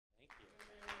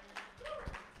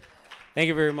Thank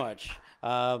you very much.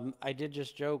 I did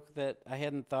just joke that I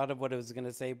hadn't thought of what I was going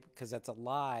to say because that's a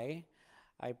lie.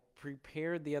 I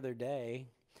prepared the other day,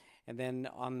 and then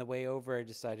on the way over, I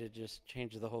decided to just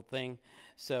change the whole thing.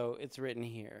 So it's written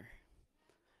here.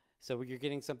 So you're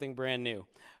getting something brand new.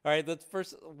 All right, let's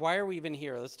first, why are we even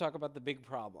here? Let's talk about the big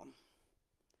problem.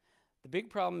 The big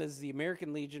problem is the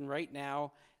American Legion right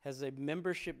now has a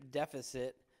membership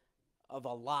deficit of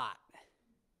a lot.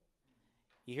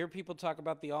 You hear people talk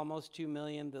about the almost 2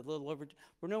 million, the little over,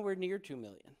 we're nowhere near 2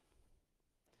 million.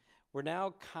 We're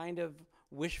now kind of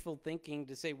wishful thinking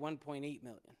to say 1.8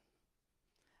 million.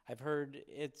 I've heard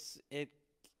it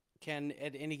can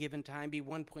at any given time be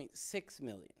 1.6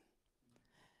 million.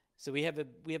 So we have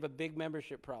a big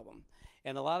membership problem.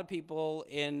 And a lot of people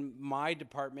in my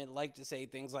department like to say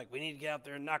things like, we need to get out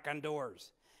there and knock on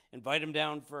doors, invite them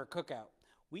down for a cookout.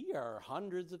 We are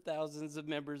hundreds of thousands of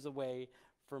members away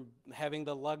from having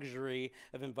the luxury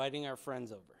of inviting our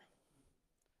friends over.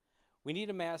 We need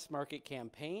a mass market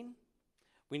campaign.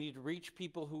 We need to reach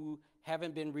people who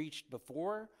haven't been reached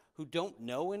before, who don't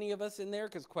know any of us in there,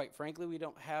 because quite frankly, we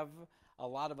don't have a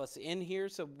lot of us in here,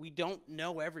 so we don't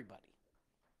know everybody.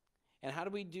 And how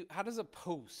does a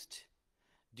post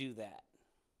do that?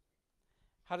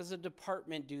 How does a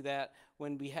department do that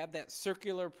when we have that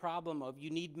circular problem of you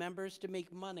need members to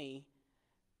make money,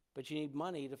 but you need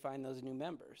money to find those new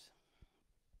members?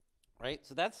 Right?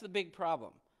 So that's the big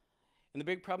problem. And the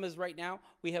big problem is right now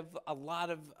we have a lot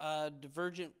of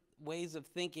divergent ways of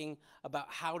thinking about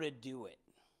how to do it.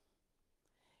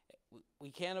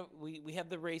 We have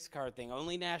the race car thing.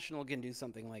 Only National can do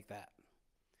something like that.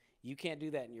 You can't do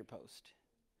that in your post.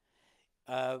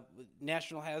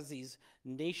 National has these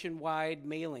nationwide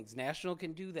mailings. National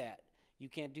can do that. You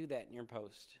can't do that in your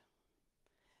post.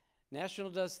 National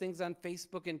does things on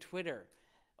Facebook and Twitter.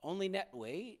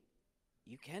 Wait,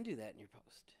 you can do that in your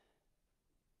post.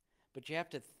 But you have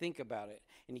to think about it.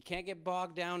 And you can't get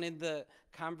bogged down in the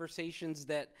conversations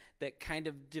that kind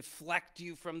of deflect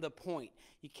you from the point.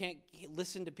 You can't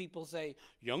listen to people say,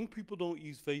 young people don't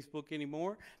use Facebook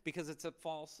anymore, because I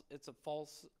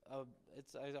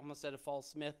almost said a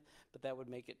false myth, but that would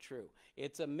make it true.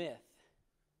 It's a myth.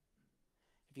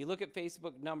 If you look at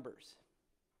Facebook numbers,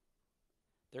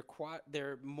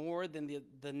 they're more than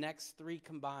the next three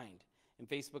combined. And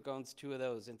Facebook owns two of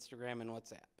those, Instagram and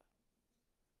WhatsApp.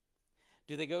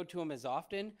 Do they go to them as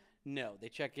often? No. They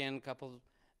check in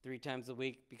three times a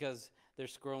week because they're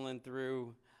scrolling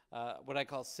through what I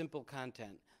call simple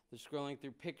content. They're scrolling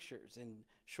through pictures and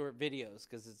short videos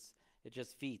because it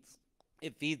just feeds.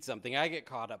 It feeds something. I get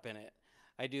caught up in it.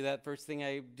 I do that first thing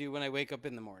I do when I wake up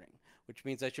in the morning, which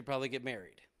means I should probably get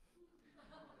married.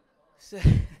 so,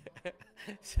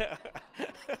 so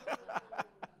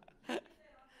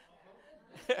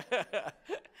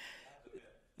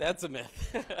That's a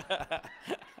myth.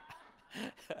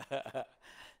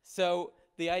 So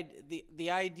the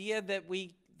idea that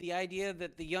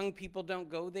the young people don't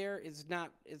go there is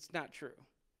not true.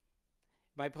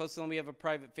 My post, we have a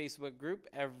private Facebook group.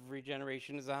 Every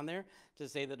generation is on there. To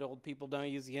say that old people don't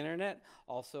use the internet,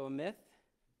 also a myth.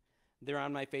 They're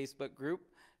on my Facebook group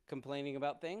complaining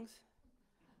about things.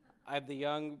 I have the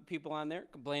young people on there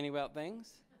complaining about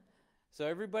things. So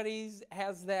everybody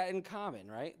has that in common,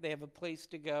 right? They have a place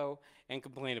to go and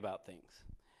complain about things.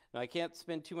 Now, I can't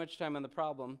spend too much time on the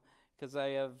problem because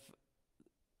I have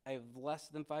less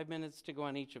than 5 minutes to go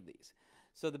on each of these.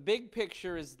 So the big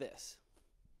picture is this.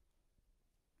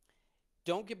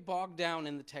 Don't get bogged down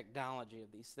in the technology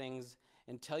of these things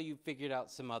until you've figured out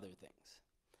some other things.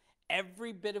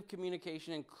 Every bit of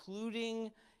communication,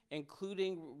 including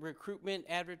recruitment,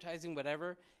 advertising,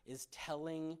 whatever, is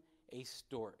telling a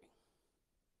story.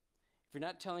 If you're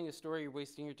not telling a story, you're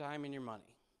wasting your time and your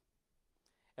money.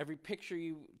 Every picture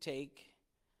you take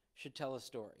should tell a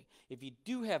story. If you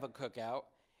do have a cookout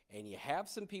and you have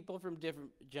some people from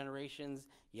different generations,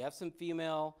 you have some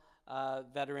female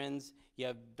veterans, you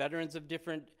have veterans of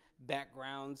different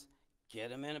backgrounds, get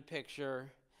them in a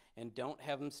picture and don't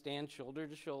have them stand shoulder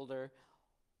to shoulder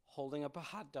holding up a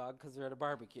hot dog because they're at a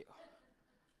barbecue,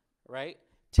 right?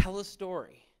 Tell a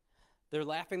story. They're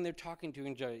laughing, they're talking to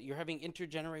each other. You're having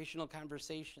intergenerational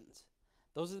conversations.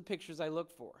 Those are the pictures I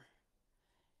look for.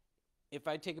 If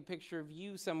I take a picture of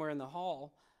you somewhere in the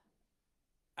hall,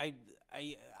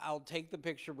 I'll take the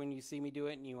picture when you see me do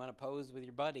it and you want to pose with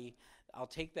your buddy. I'll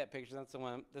take that picture.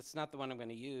 That's not the one I'm going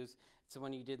to use. It's the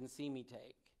one you didn't see me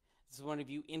take. It's the one of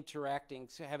you interacting,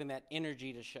 so having that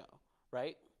energy to show,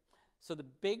 right? So the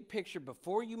big picture,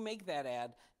 before you make that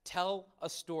ad, tell a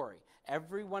story.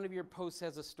 Every one of your posts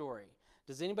has a story.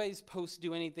 Does anybody's post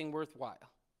do anything worthwhile?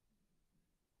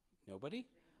 Nobody?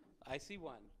 I see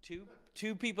one.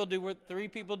 Two people do three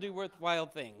people do worthwhile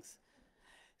things.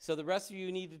 So the rest of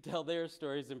you need to tell their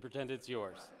stories and pretend it's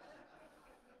yours.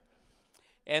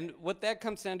 And what that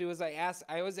comes down to is I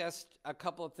always ask a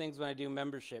couple of things when I do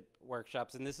membership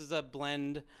workshops, and this is a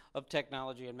blend of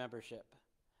technology and membership.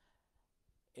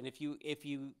 And if you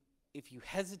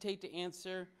hesitate to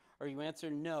answer or you answer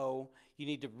no, you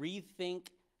need to rethink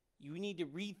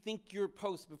your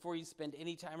post before you spend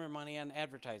any time or money on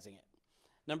advertising it.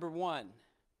 Number one,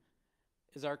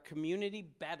 is our community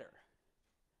better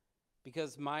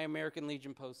because My American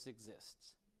Legion post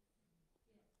exists?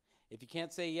 If you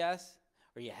can't say yes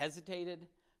or you hesitated,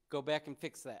 go back and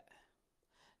fix that.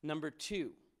 Number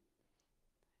two,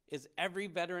 is every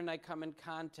veteran I come in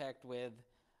contact with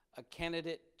a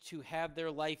candidate to have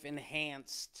their life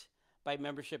enhanced by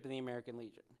membership in the American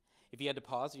Legion? If you had to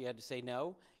pause or you had to say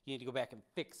no, you need to go back and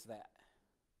fix that.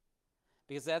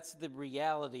 Because that's the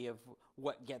reality of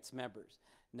what gets members.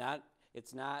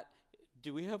 It's not,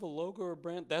 do we have a logo or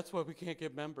brand? That's why we can't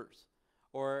get members.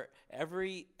 Or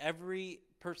every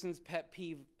person's pet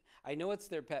peeve, I know it's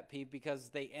their pet peeve because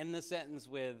they end the sentence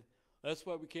with, that's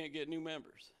why we can't get new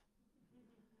members.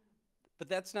 But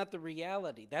that's not the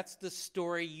reality. That's the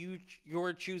story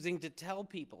you're choosing to tell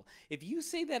people. If you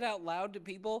say that out loud to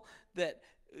people, that,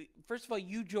 first of all,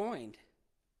 you joined.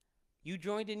 You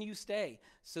joined and you stay.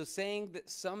 So saying that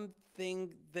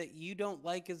something that you don't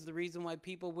like is the reason why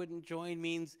people wouldn't join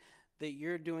means that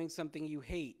you're doing something you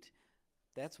hate.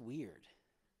 That's weird.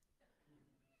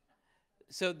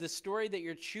 So the story that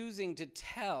you're choosing to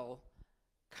tell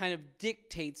kind of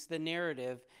dictates the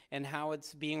narrative and how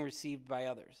it's being received by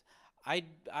others.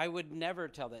 I would never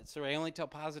tell that story. I only tell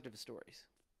positive stories.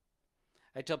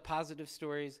 I tell positive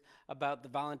stories about the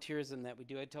volunteerism that we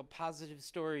do. I tell positive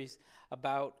stories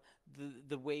about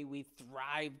the way we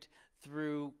thrived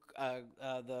through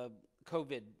the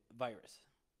COVID virus.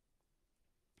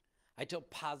 I tell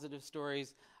positive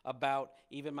stories about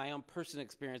even my own personal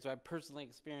experience. I personally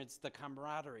experienced the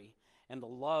camaraderie and the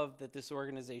love that this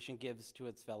organization gives to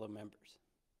its fellow members.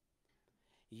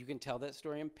 You can tell that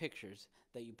story in pictures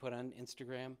that you put on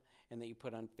Instagram and that you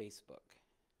put on Facebook.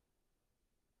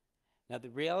 Now, the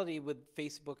reality with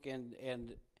Facebook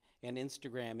and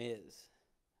Instagram is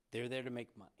they're there to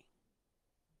make money.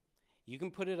 You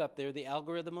can put it up there. The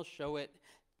algorithm will show it,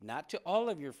 not to all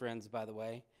of your friends, by the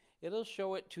way. It'll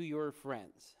show it to your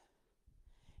friends.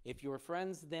 If your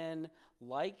friends then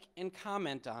like and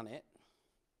comment on it,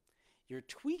 you're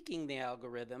tweaking the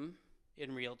algorithm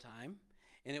in real time,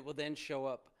 and it will then show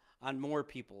up on more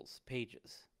people's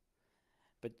pages.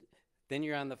 But then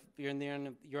you're on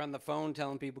the phone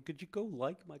telling people, could you go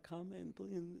like my comment,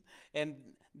 please? And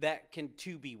that can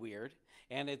too be weird.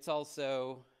 And it's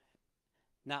also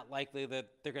not likely that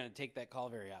they're going to take that call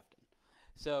very often.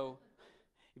 So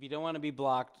if you don't want to be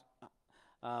blocked,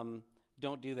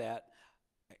 don't do that.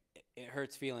 It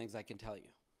hurts feelings, I can tell you.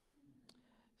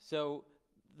 So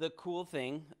the cool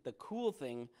thing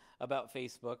about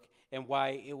Facebook and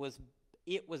why it was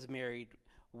married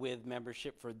with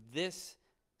membership for this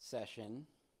session,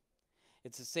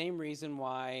 it's the same reason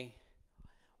why,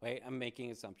 wait, I'm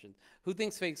making assumptions. Who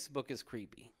thinks Facebook is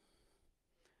creepy?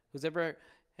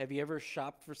 Have you ever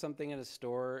shopped for something at a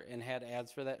store and had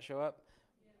ads for that show up?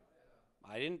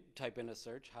 Yeah. I didn't type in a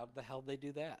search. How the hell did they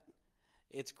do that?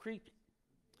 It's creepy.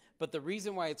 But the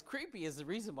reason why it's creepy is the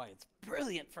reason why it's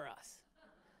brilliant for us.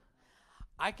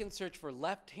 I can search for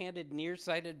left-handed,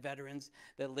 nearsighted veterans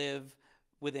that live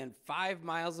within 5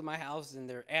 miles of my house and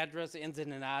their address ends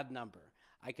in an odd number.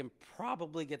 I can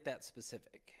probably get that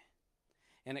specific.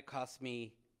 And it costs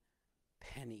me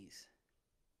pennies.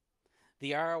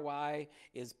 The ROI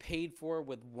is paid for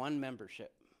with one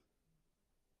membership.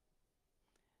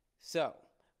 So,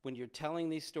 when you're telling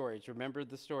these stories, remember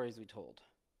the stories we told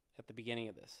at the beginning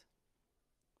of this.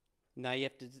 Now you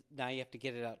have to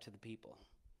get it out to the people.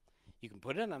 You can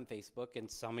put it on Facebook and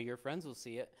some of your friends will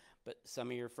see it, but some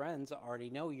of your friends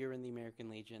already know you're in the American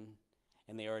Legion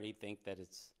and they already think that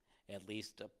it's at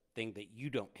least a thing that you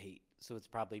don't hate, so it's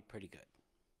probably pretty good.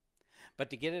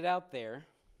 But to get it out there,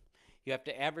 you have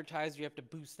to advertise, you have to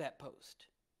boost that post.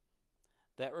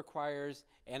 That requires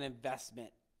an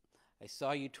investment. I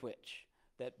saw you twitch.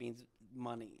 That means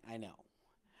money, I know.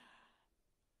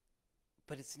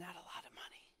 But it's not a lot of money.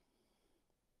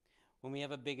 When we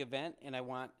have a big event and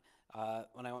when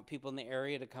I want people in the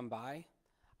area to come by,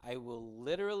 I will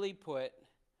literally put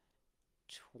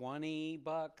 $20.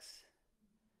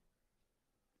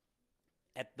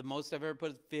 At the most I've ever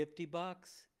put is $50.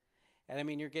 And I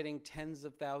mean, you're getting tens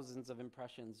of thousands of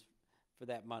impressions for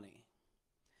that money.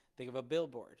 Think of a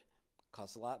billboard.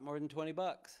 Costs a lot more than $20.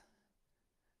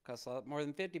 Costs Costs a lot more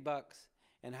than 50 bucks.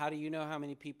 And how do you know how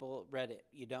many people read it?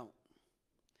 You don't.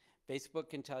 Facebook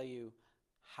can tell you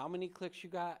how many clicks you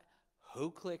got,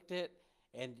 who clicked it,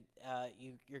 and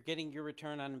you're getting your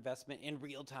return on investment in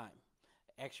real time,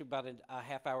 actually about a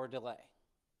half-hour delay.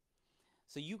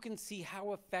 So you can see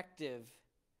how effective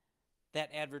that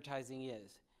advertising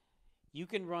is. You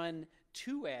can run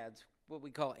 2 ads, what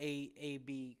we call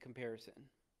A-B comparison.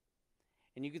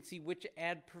 And you can see which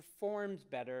ad performs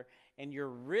better, and your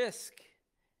risk,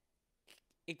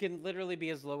 it can literally be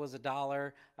as low as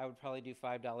 $1. I would probably do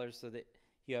 $5 so that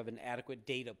you have an adequate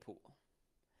data pool.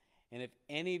 And if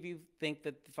any of you think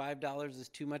that $5 is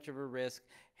too much of a risk,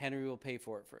 Henry will pay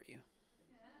for it for you.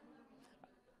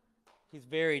 He's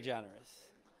very generous.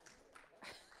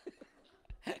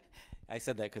 I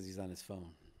said that because he's on his phone.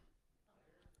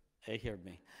 He heard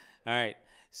me. All right.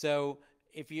 So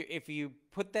if you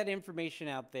put that information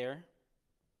out there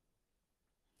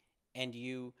and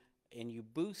you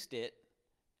boost it,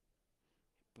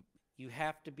 you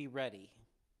have to be ready,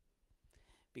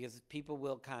 because people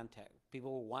will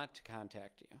want to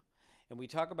contact you. And we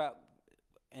talk about,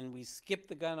 and we skip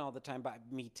the gun all the time by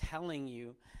me telling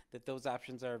you that those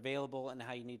options are available and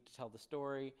how you need to tell the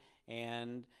story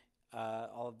and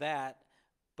all of that.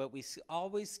 But we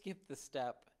always skip the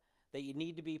step that you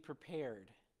need to be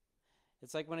prepared.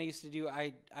 It's like when I used to do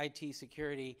IT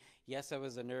security. Yes, I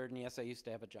was a nerd, and yes, I used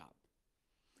to have a job.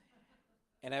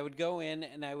 And I would go in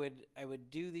and I would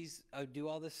do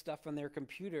all this stuff on their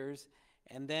computers,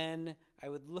 and then I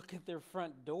would look at their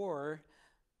front door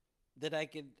that I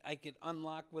could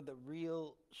unlock with a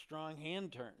real strong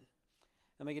hand turn.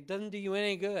 I'm like, it doesn't do you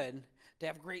any good to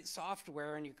have great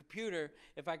software on your computer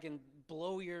if I can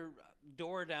blow your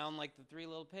door down like the 3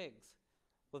 little pigs.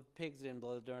 Well, the pigs didn't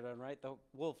blow the door down, right? The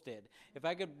wolf did. If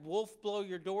I could wolf blow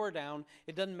your door down,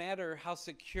 it doesn't matter how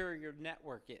secure your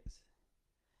network is,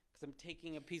 because I'm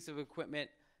taking a piece of equipment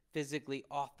physically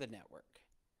off the network.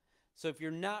 So if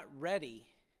you're not ready,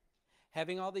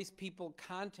 having all these people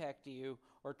contact you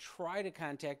or try to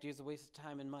contact you is a waste of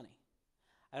time and money.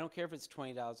 I don't care if it's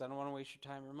 $20. I don't want to waste your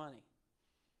time or money.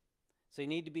 So you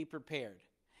need to be prepared.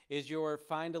 Is your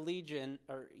Find a Legion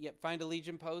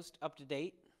post up to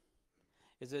date?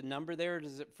 Is it a number there, or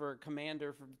is it for a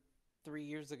commander from 3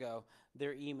 years ago,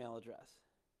 their email address?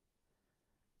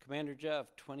 Commander Jeff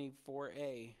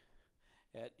 24A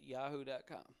at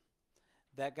yahoo.com.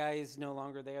 That guy is no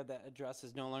longer there. That address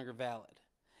is no longer valid.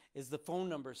 Is the phone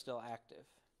number still active?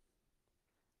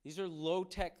 These are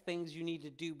low-tech things you need to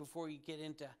do before you get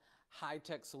into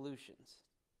high-tech solutions.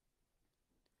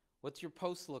 What's your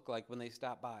post look like when they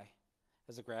stop by?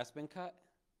 Has the grass been cut?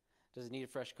 Does it need a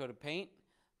fresh coat of paint?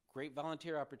 Great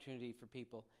volunteer opportunity for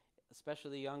people,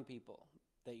 especially young people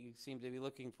that you seem to be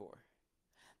looking for.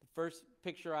 The first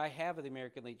picture I have of the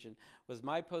American Legion was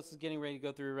my post is getting ready to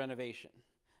go through a renovation.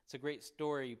 It's a great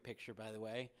story picture, by the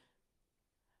way.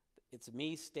 It's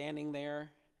me standing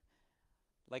there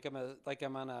like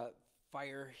I'm on a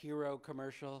fire hero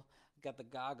commercial. Got the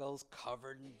goggles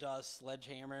covered in dust,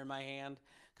 sledgehammer in my hand,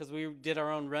 because we did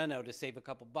our own reno to save a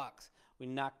couple bucks. We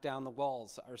knocked down the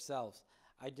walls ourselves.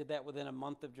 I did that within a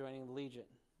month of joining the Legion.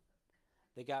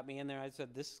 They got me in there. I said,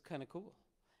 this is kind of cool.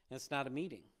 And it's not a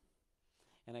meeting.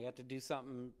 And I got to do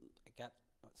something. I got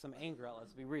some anger out.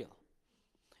 Let's be real.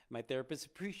 My therapist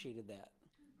appreciated that.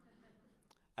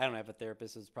 I don't have a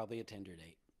therapist. It's probably a Tinder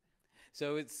date.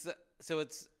 So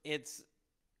it's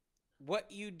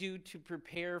what you do to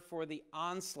prepare for the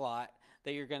onslaught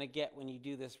that you're going to get when you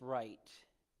do this right.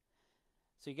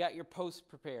 So you got your posts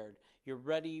prepared. You're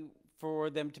ready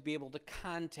for them to be able to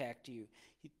contact you.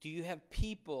 Do you have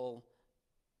people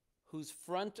whose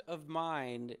front of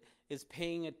mind is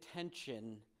paying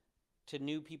attention to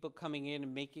new people coming in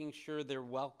and making sure they're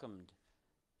welcomed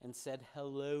and said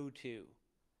hello to?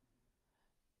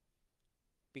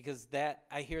 Because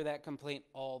I hear that complaint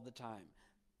all the time.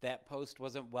 That post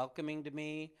wasn't welcoming to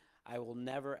me. I will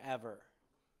never, ever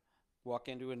walk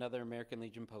into another American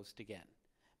Legion post again.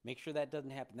 Make sure that doesn't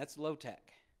happen. That's low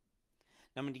tech.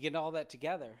 Now, when you get all that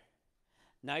together,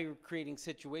 now you're creating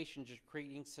situations, you're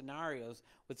creating scenarios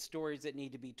with stories that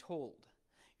need to be told.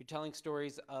 You're telling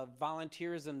stories of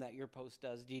volunteerism that your post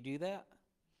does. Do you do that?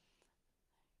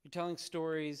 You're telling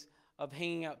stories of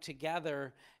hanging out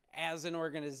together as an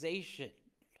organization.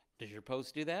 Does your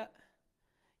post do that?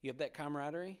 You have that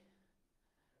camaraderie?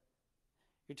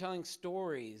 You're telling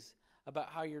stories about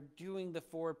how you're doing the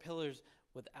 4 pillars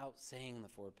without saying the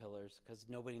 4 pillars, because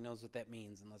nobody knows what that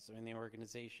means unless they're in the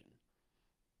organization.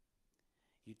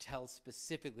 You tell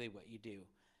specifically what you do.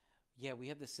 Yeah, we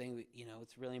have this thing,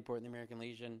 it's really important in the American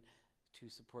Legion to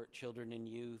support children and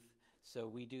youth, so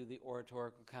we do the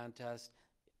oratorical contest.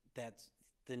 That's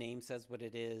the name says what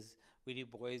it is. We do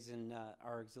boys, and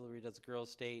our auxiliary does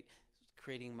girls state.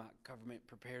 Creating mock government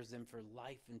prepares them for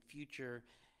life and future,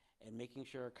 and making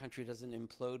sure our country doesn't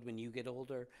implode when you get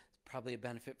older. It's probably a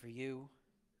benefit for you.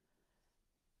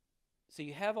 So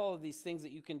you have all of these things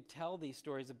that you can tell these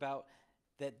stories about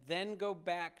that then go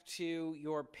back to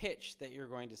your pitch that you're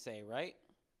going to say, right?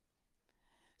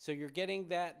 So you're getting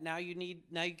that, now you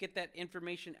get that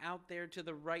information out there to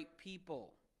the right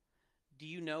people. Do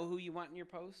you know who you want in your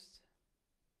posts?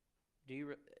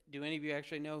 Do any of you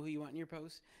actually know who you want in your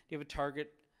posts? Do you have a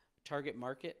target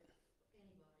market?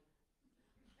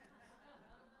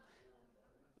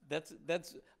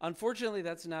 That's unfortunately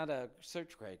that's not a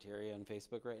search criteria on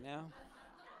Facebook right now.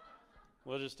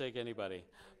 We'll just take anybody.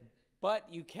 But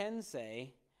you can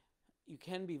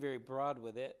be very broad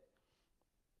with it.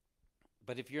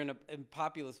 But if you're in a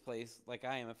populous place like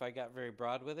I am, if I got very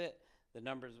broad with it, the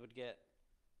numbers would get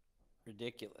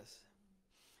ridiculous.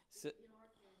 So, In our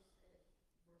case,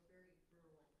 we're very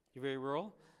rural. you're very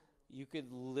rural? You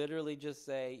could literally just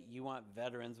say you want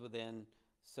veterans within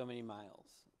so many miles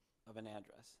of an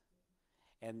address.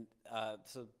 And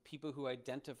so people who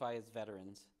identify as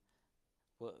veterans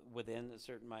within a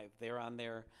certain mile, if they're on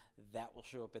there, that will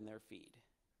show up in their feed.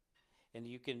 And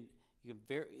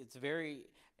it's very,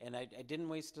 and I didn't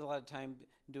waste a lot of time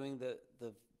doing the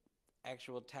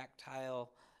actual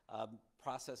tactile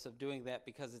process of doing that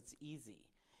because it's easy.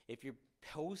 If you're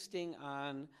posting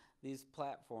on these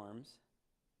platforms,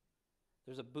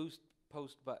 there's a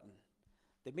post button.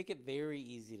 They make it very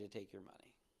easy to take your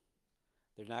money.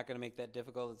 They're not going to make that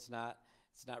difficult. It's not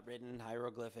written in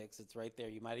hieroglyphics. It's right there.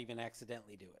 You might even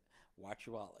accidentally do it. Watch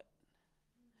your wallet.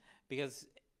 Because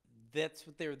that's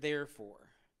what they're there for.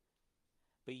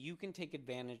 But you can take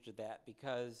advantage of that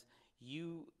because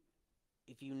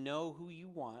if you know who you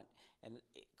want, and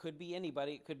it could be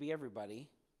anybody, it could be everybody.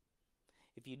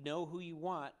 If you know who you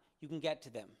want, you can get to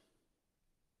them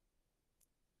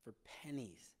for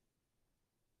pennies.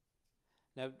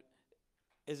 Now,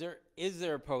 is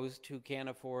there a post who can't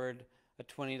afford a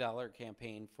 $20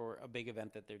 campaign for a big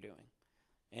event that they're doing?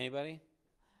 Anybody?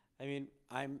 I mean,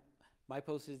 my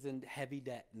post is in heavy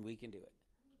debt and we can do it.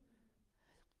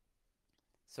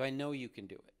 So I know you can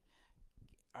do it.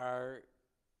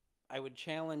 I would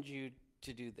challenge you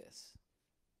to do this.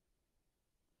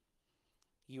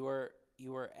 You are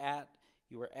at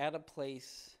a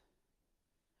place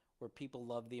where people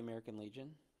love the American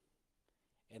Legion,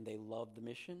 and they love the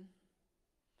mission,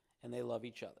 and they love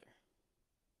each other.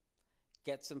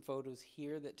 Get some photos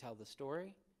here that tell the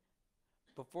story.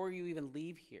 Before you even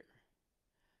leave here,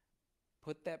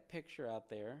 put that picture out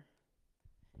there,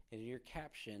 and in your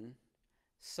caption,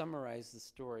 summarize the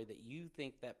story that you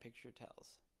think that picture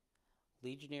tells.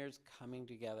 Legionnaires coming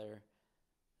together,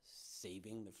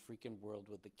 saving the freaking world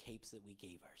with the capes that we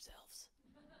gave ourselves.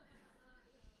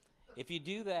 If you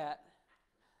do that,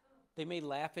 they may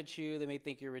laugh at you, they may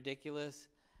think you're ridiculous,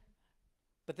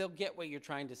 but they'll get what you're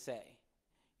trying to say.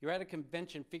 You're at a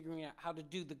convention figuring out how to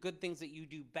do the good things that you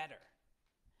do better.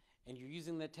 And you're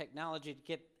using the technology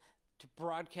to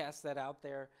broadcast that out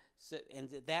there. And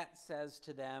that says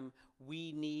to them,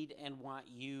 we need and want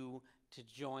you to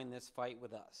join this fight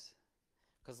with us.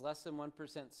 Because less than 1%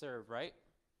 serve, right?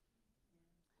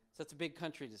 So that's a big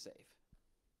country to save.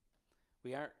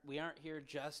 We aren't here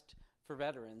just for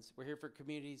veterans. We're here for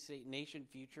community, state, nation,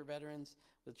 future veterans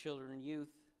with children and youth.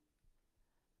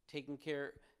 Taking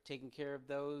care of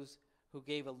those who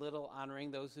gave a little,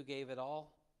 honoring those who gave it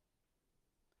all.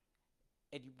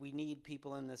 And we need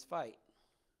people in this fight.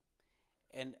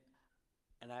 And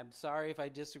I'm sorry if I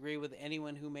disagree with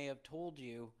anyone who may have told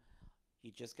you,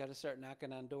 you just got to start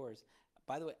knocking on doors.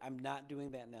 By the way, I'm not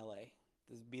doing that in LA.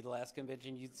 This would be the last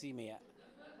convention you'd see me at.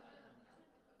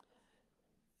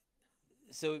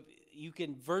 So you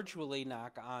can virtually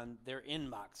knock on their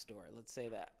inbox door, let's say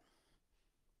that.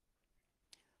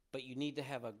 But you need to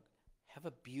have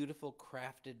a beautiful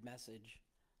crafted message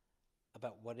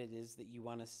about what it is that you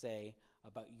want to say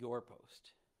about your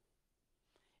post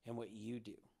and what you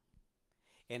do.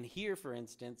 And here, for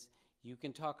instance, you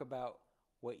can talk about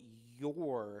what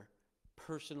your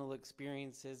personal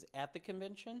experience is at the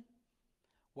convention,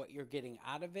 what you're getting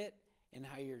out of it, and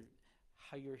how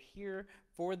you're here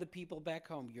for the people back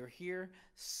home. You're here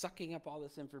sucking up all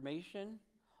this information,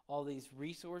 all these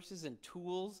resources and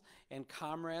tools and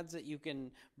comrades that you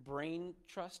can brain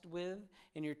trust with,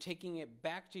 and you're taking it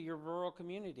back to your rural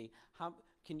community. How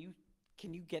can you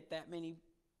get that many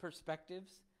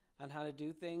perspectives on how to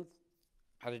do things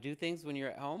when you're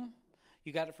at home?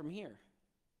 You got it from here.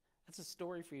 That's a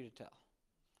story for you to tell.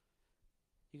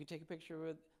 You can take a picture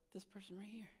with this person right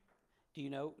here. Do you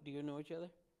know each other?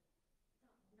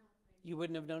 You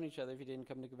wouldn't have known each other if you didn't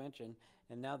come to convention.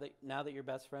 And now that you're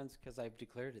best friends, because I've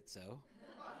declared it so,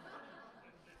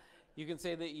 you can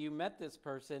say that you met this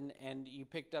person and you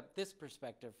picked up this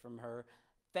perspective from her.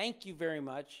 Thank you very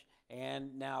much.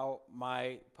 And now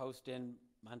my post in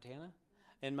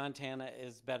Montana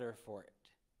is better for it.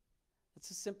 It's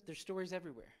a simple. There's stories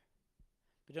everywhere,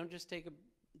 but don't just take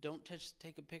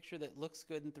a picture that looks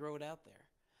good and throw it out there.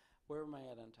 Where am I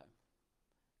at on time?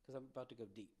 Because I'm about to go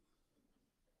deep.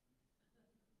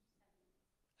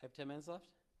 I have 10 minutes left.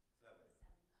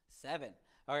 7.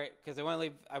 All right, because I want to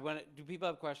leave. Do people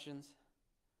have questions?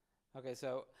 Okay,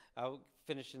 so I'll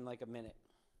finish in like a minute.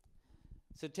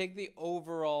 So take the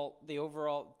overall,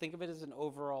 think of it as an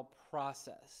overall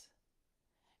process.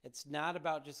 It's not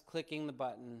about just clicking the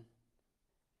button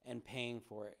and paying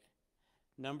for it.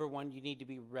 Number one, you need to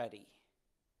be ready.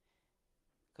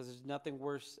 Because there's nothing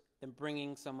worse than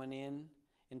bringing someone in,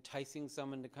 enticing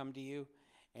someone to come to you,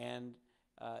 and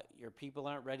your people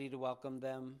aren't ready to welcome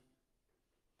them.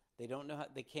 They don't know how,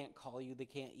 they can't call you, they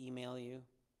can't email you.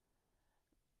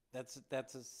 That's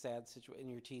a sad situation,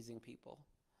 and you're teasing people.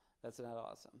 That's not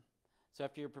awesome. So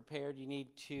after you're prepared, you need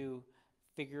to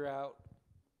figure out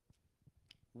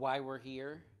why we're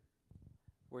here.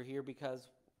 We're here because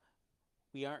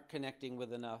we aren't connecting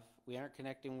with enough. We aren't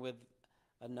connecting with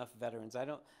enough veterans. I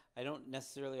don't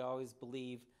necessarily always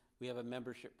believe we have a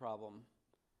membership problem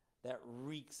that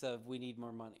reeks of we need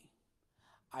more money.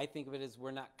 I think of it as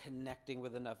we're not connecting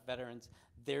with enough veterans.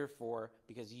 Therefore,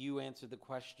 because you answered the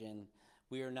question,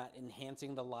 we are not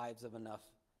enhancing the lives of enough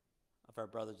of our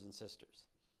brothers and sisters.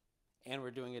 And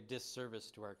we're doing a disservice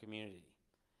to our community.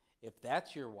 If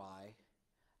that's your why,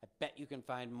 I bet you can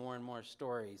find more and more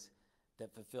stories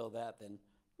that fulfill that than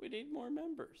we need more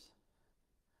members.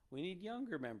 We need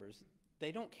younger members.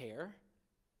 They don't care.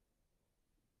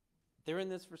 They're in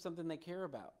this for something they care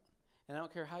about. And I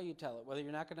don't care how you tell it, whether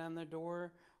you're knocking on their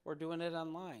door or doing it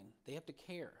online. They have to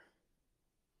care.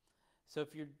 So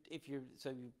if you're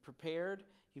prepared,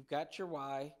 you've got your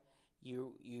why,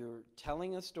 you're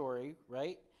telling a story,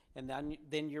 right? And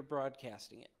then you're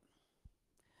broadcasting it.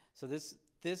 So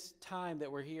this time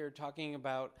that we're here talking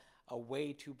about a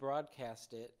way to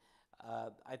broadcast it,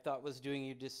 I thought was doing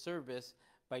you disservice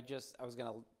by I was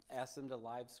going to ask them to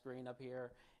live screen up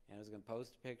here, and I was going to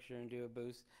post a picture and do a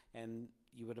boost, and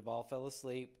you would have all fell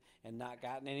asleep and not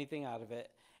gotten anything out of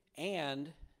it.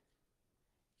 And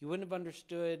you wouldn't have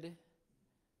understood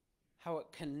how it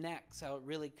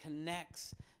really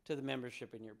connects to the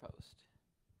membership in your post.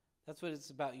 That's what it's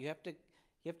about. You have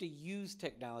to use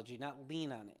technology, not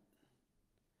lean on it.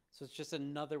 So it's just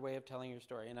another way of telling your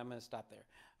story, and I'm going to stop there.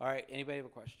 All right, anybody have a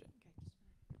question?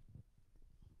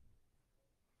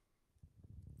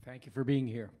 Thank you for being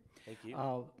here. Thank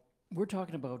you. We're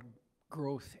talking about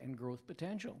growth and growth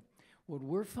potential. What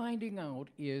we're finding out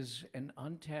is an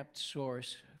untapped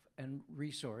source and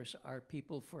resource are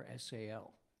people for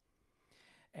SAL.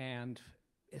 And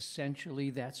essentially,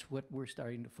 that's what we're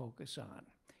starting to focus on.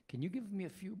 Can you give me a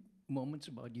few moments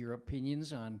about your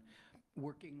opinions on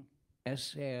working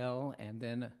SAL and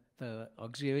then the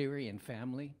auxiliary and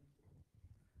family?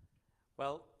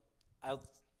 Well, I'll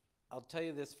tell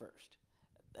you this first.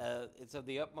 It's of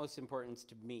the utmost importance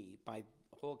to me. My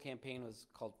whole campaign was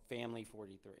called Family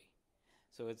 43.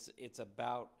 So it's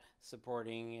about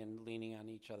supporting and leaning on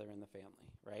each other in the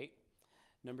family, right?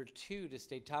 Number 2, to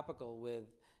stay topical with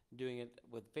doing it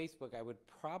with Facebook, I would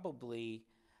probably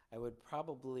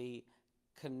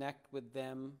connect with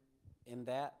them in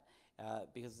that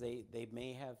because they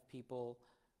may have people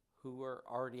who are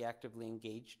already actively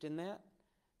engaged in that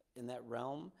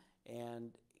realm,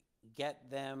 and get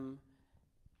them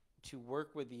to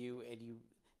work with you,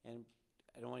 and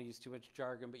I don't want to use too much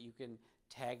jargon, but you can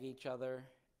tag each other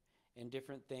in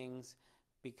different things,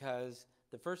 because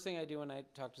the first thing I do when I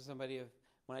talk to somebody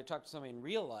in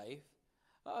real life,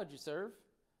 oh, did you serve?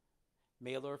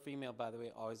 Male or female, by the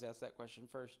way, always ask that question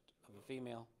first of a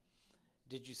female.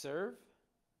 Did you serve?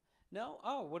 No?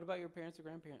 Oh, what about your parents or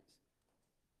grandparents?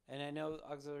 And I know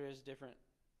auxiliary is different,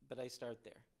 but I start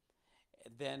there.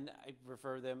 Then I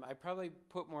refer them. I probably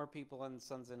put more people on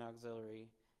Sons in Auxiliary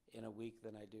in a week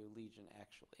than I do Legion,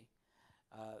 actually.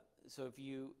 So if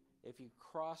you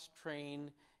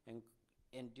cross-train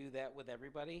and do that with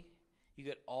everybody, you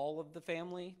get all of the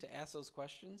family to ask those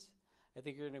questions, I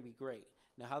think you're going to be great.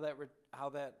 Now, how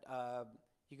that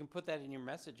you can put that in your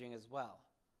messaging as well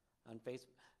on Facebook.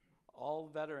 All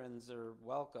veterans are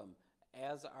welcome,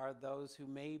 as are those who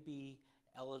may be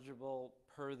eligible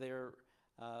per their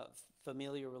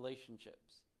familiar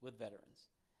relationships with veterans.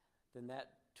 Then that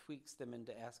tweaks them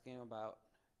into asking about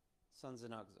Sons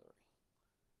in Auxiliary.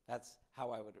 That's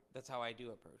how I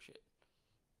do approach it.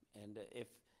 And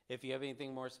if you have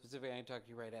anything more specific, I can talk to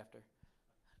you right after.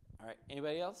 All right.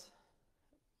 Anybody else?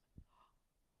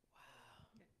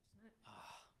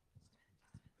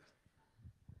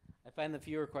 I find the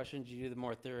fewer questions you do, the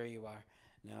more thorough you are.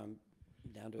 Now I'm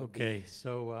down to a B. Okay,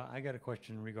 so I got a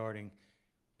question regarding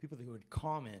people that would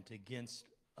comment against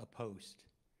a post,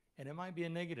 and it might be a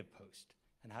negative post.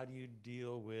 And how do you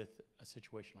deal with a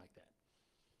situation like that?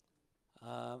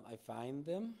 I find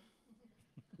them.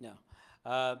 No.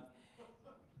 Uh,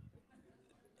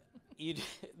 you,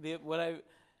 what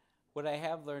I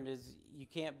have learned is you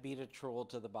can't beat a troll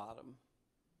to the bottom.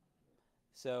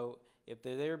 So if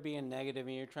they're there being negative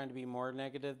and you're trying to be more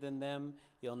negative than them,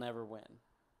 you'll never win.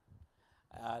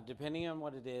 Depending on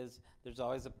what it is, there's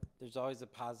always a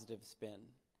positive spin.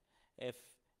 And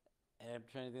I'm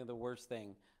trying to think of the worst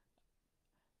thing.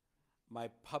 My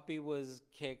puppy was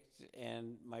kicked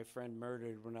and my friend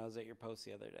murdered when I was at your post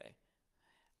the other day.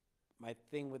 My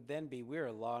thing would then be, we're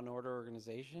a law and order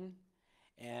organization,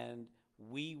 and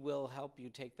we will help you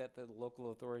take that to the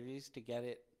local authorities to get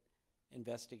it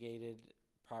investigated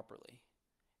properly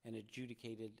and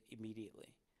adjudicated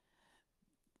immediately.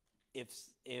 If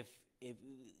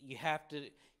you have to,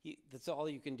 that's all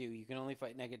you can do. You can only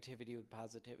fight negativity with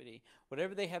positivity.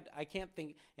 Whatever they have, I can't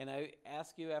think, and I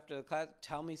ask you after the class,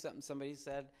 tell me something somebody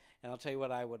said, and I'll tell you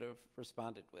what I would have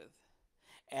responded with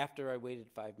after I waited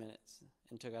 5 minutes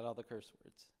and took out all the curse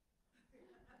words.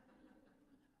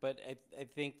 But I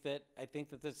think that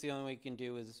that's the only way you can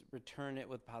do is return it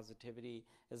with positivity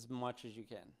as much as you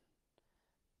can.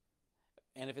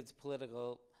 And if it's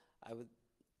political,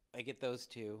 I get those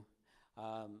two.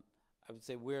 I would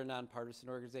say we're a nonpartisan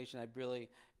organization. I'd really,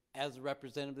 as a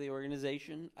representative of the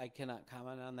organization, I cannot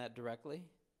comment on that directly.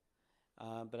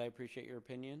 But I appreciate your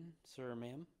opinion, sir or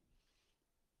ma'am.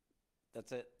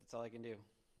 That's it. That's all I can do.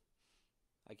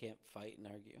 I can't fight and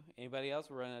argue. Anybody else?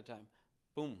 We're running out of time.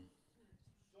 Boom.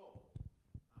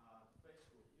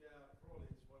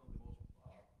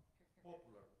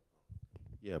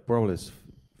 Facebook, probably is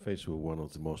Facebook one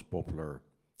of the most popular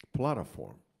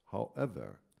platform.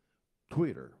 However,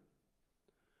 Twitter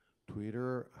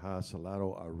has a lot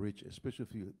of reach, especially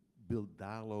if you build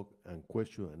dialogue and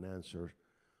question and answer,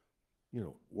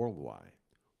 worldwide.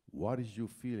 What is your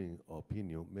feeling,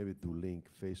 opinion, maybe to link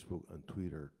Facebook and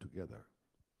Twitter together?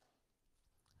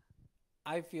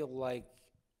 I feel like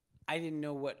I didn't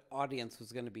know what audience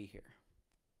was going to be here.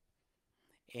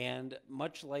 And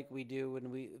much like we do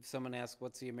when if someone asks,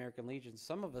 what's the American Legion?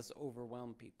 Some of us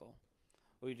overwhelm people.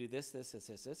 We do this.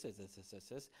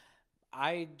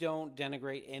 I don't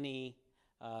denigrate any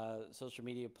social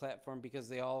media platform because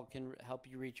they all can help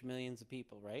you reach millions of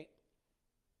people, right?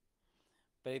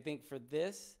 But I think for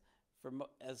this, for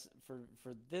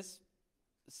this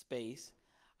space,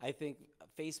 I think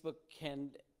Facebook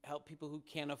can help people who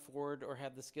can't afford or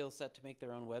have the skill set to make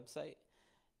their own website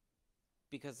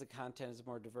because the content is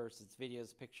more diverse. It's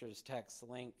videos, pictures, text,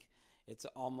 link. It's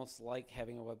almost like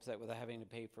having a website without having to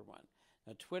pay for one.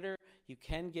 Now, Twitter, you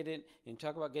can get in and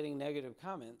talk about getting negative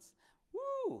comments.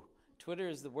 Woo! Twitter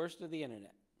is the worst of the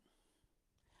internet.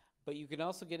 But you can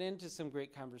also get into some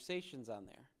great conversations on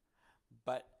there.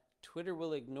 But Twitter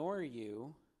will ignore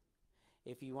you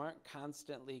if you aren't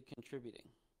constantly contributing.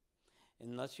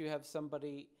 Unless you have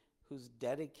somebody who's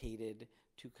dedicated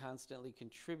to constantly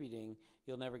contributing,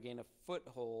 you'll never gain a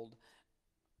foothold.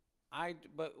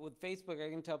 But with Facebook,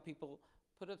 I can tell people,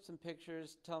 put up some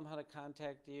pictures, tell them how to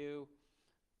contact you,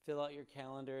 fill out your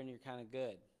calendar, and you're kind of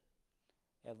good,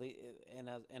 at least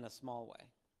in a small way.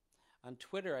 On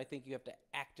Twitter, I think you have to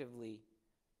actively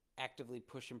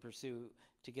push and pursue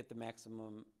to get the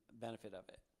maximum benefit of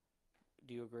it.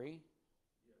 Do you agree?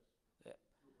 Yes.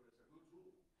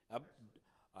 Yeah.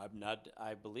 I'm not.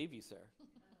 I believe you, sir.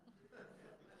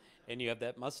 And you have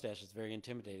that mustache. It's very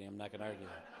intimidating. I'm not going to argue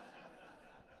that.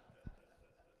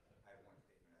 I have one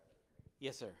statement.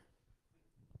 Yes, sir.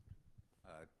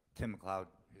 Tim McLeod,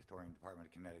 Historian, Department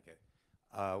of Connecticut.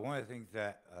 One of the things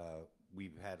that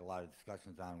we've had a lot of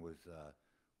discussions on was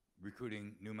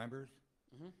recruiting new members.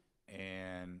 Mm-hmm.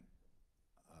 And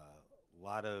a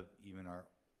lot of even our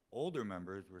older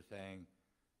members were saying,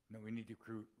 no, we need to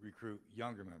recruit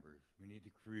younger members. We need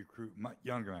to recruit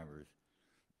younger members.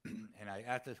 And I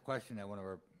asked this question at one of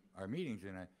our meetings,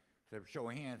 and I said, show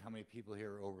of hands, how many people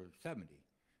here are over 70?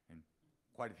 And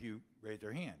quite a few raised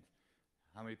their hands.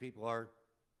 How many people are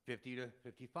 50 to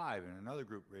 55? And another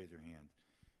group raised their hands.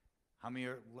 How many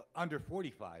are under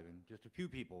 45? And just a few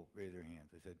people raised their hands.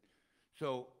 I said,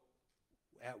 so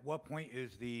at what point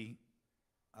is the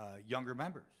younger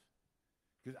members?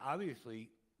 Because obviously,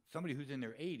 somebody who's in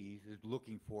their 80s is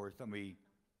looking for somebody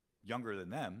younger than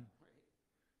them.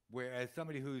 Whereas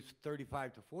somebody who's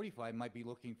 35 to 45 might be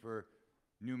looking for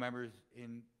new members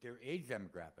in their age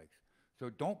demographics. So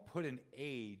don't put an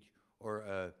age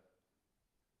or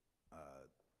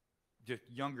just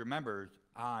younger members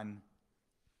on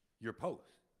your post.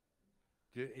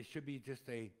 It should be just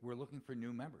we're looking for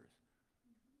new members.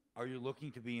 Are you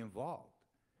looking to be involved?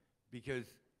 Because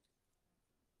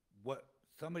what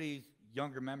somebody's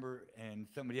younger member and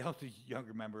somebody else's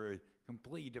younger member is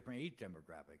completely different age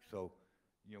demographics. So,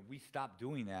 we stopped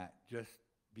doing that just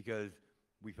because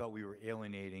we felt we were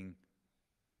alienating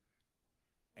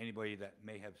anybody that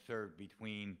may have served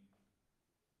between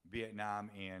Vietnam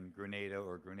and Grenada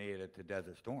or Grenada to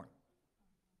Desert Storm.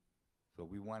 So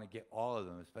we want to get all of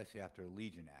them, especially after the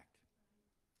Legion Act.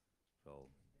 So,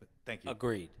 but thank you.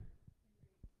 Agreed.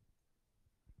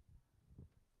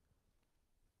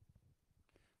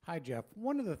 Hi, Jeff.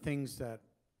 One of the things that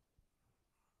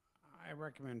I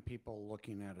recommend people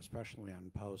looking at, especially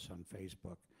on posts on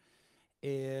Facebook,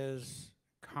 is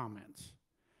comments.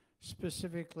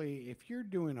 Specifically, if you're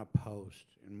doing a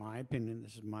post, in my opinion,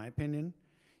 this is my opinion,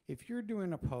 if you're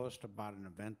doing a post about an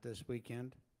event this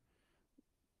weekend,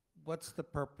 what's the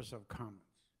purpose of comments?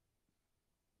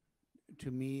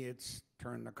 To me, it's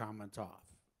turn the comments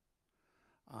off.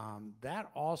 That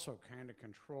also kind of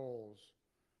controls,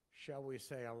 shall we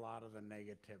say, a lot of the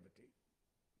negativity.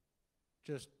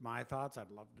 Just my thoughts.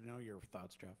 I'd love to know your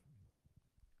thoughts, Jeff.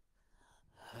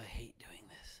 I hate doing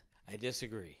this. I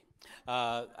disagree.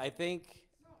 I think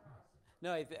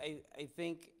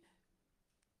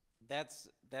that's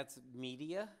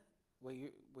media. What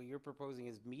you're proposing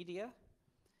is media,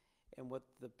 and what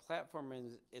the platform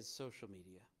is social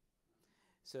media.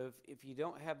 So if you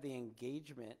don't have the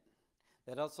engagement,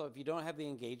 if you don't have the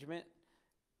engagement,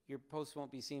 your post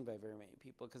won't be seen by very many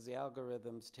people because the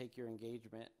algorithms take your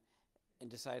engagement and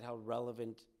decide how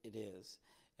relevant it is,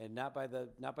 and not by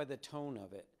the tone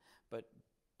of it, but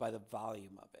by the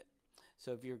volume of it.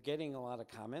 So if you're getting a lot of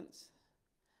comments,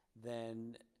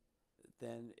 then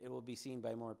it will be seen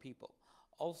by more people.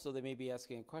 Also, they may be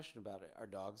asking a question about it. Are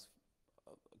dogs?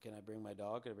 Can I bring my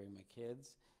dog? Can I bring my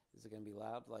kids? Is it going to be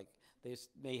loud? Like they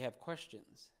may have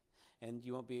questions, and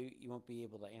you won't be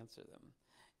able to answer them.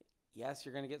 Yes,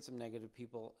 you're going to get some negative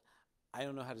people. I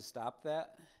don't know how to stop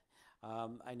that.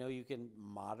 I know you can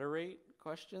moderate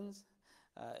questions.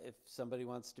 If somebody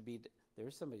wants to be,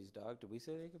 there's somebody's dog. Did we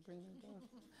say they could bring their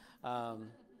dog?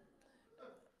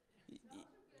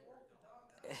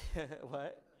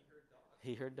 What?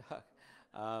 He heard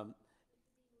dog.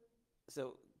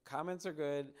 So comments are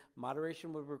good.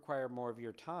 Moderation would require more of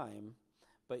your time,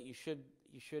 but you should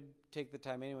take the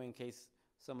time anyway in case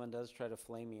someone does try to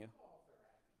flame you.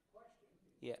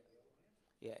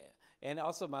 Yeah. And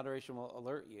also moderation will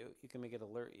alert you. You can make it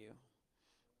alert you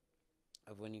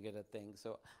of when you get a thing.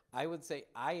 So I would say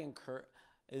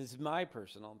is my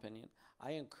personal opinion,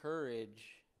 I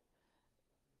encourage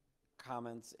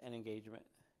comments and engagement.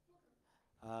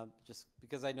 Just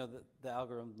because I know that the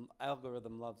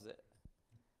algorithm loves it.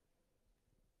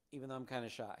 Even though I'm kind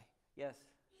of shy. Yes.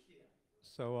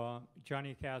 So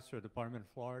Johnny Castro, Department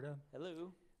of Florida.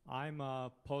 Hello. I'm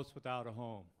Post Without a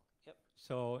Home. Yep.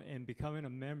 So in becoming a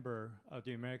member of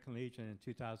the American Legion in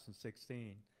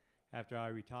 2016, after I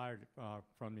retired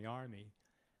from the Army,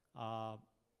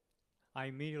 I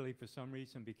immediately, for some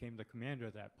reason, became the commander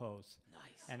of that post.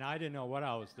 Nice. And I didn't know what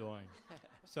I was doing.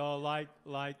 So like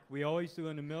we always do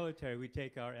in the military, we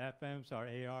take our FMs, our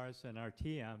ARs, and our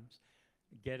TMs,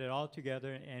 get it all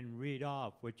together and read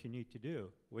off what you need to do,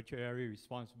 what your area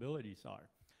responsibilities are.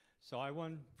 So I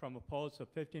went from a post of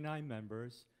 59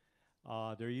 members.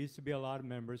 There used to be a lot of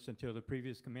members until the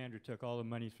previous commander took all the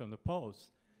money from the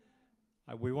post.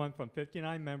 We went from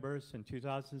 59 members in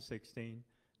 2016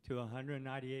 to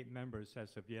 198 members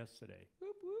as of yesterday.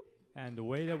 Whoop, whoop. And the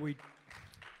way that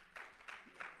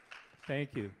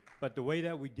thank you. But the way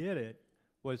that we did it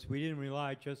was we didn't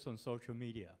rely just on social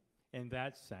media in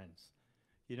that sense.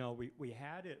 You know, we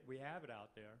have it out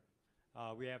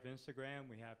there. We have Instagram,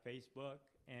 we have Facebook,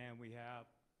 and we have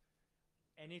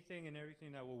anything and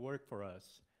everything that will work for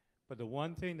us. But the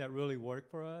one thing that really worked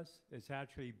for us is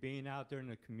actually being out there in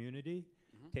the community,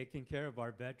 taking care of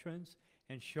our veterans,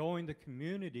 and showing the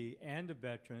community and the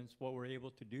veterans what we're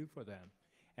able to do for them.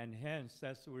 And hence,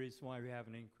 that's the reason why we have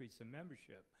an increase in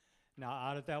membership. Now,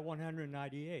 out of that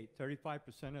 198,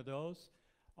 35% of those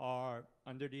are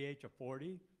under the age of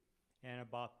 40, and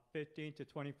about 15 to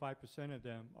 25% of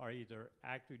them are either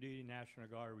active duty, National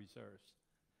Guard, or reserves.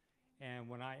 And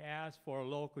when I asked for a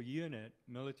local unit,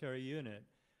 military unit,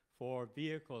 for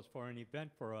vehicles for an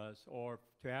event for us, or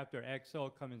to have their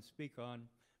XO come and speak on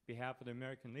behalf of the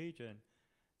American Legion,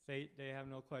 They have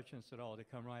no questions at all. They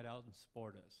come right out and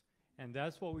support us. And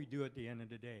that's what we do at the end of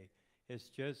the day. It's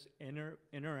just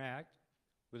interact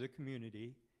with the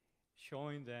community,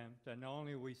 showing them that not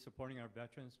only are we supporting our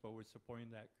veterans, but we're supporting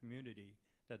that community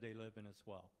that they live in as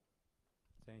well.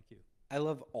 Thank you. I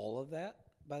love all of that,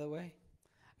 by the way.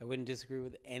 I wouldn't disagree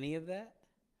with any of that.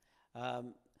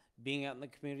 Being out in the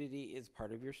community is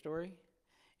part of your story.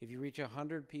 If you reach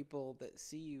 100 people that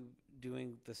see you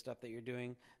doing the stuff that you're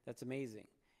doing, that's amazing.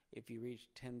 If you reach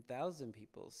 10,000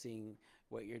 people seeing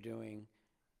what you're doing,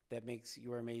 that makes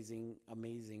your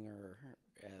amazinger.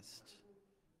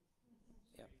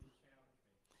 Yep.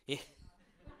 Yeah.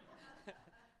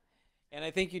 And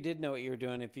I think you did know what you were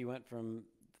doing if you went from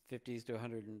 50s to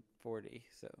 140.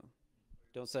 So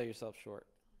don't sell yourself short.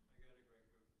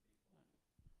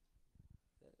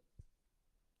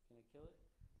 Can I kill it?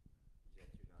 Yes,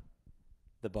 you're done.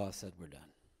 The boss said we're done.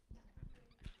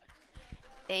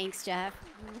 Thanks, Jeff.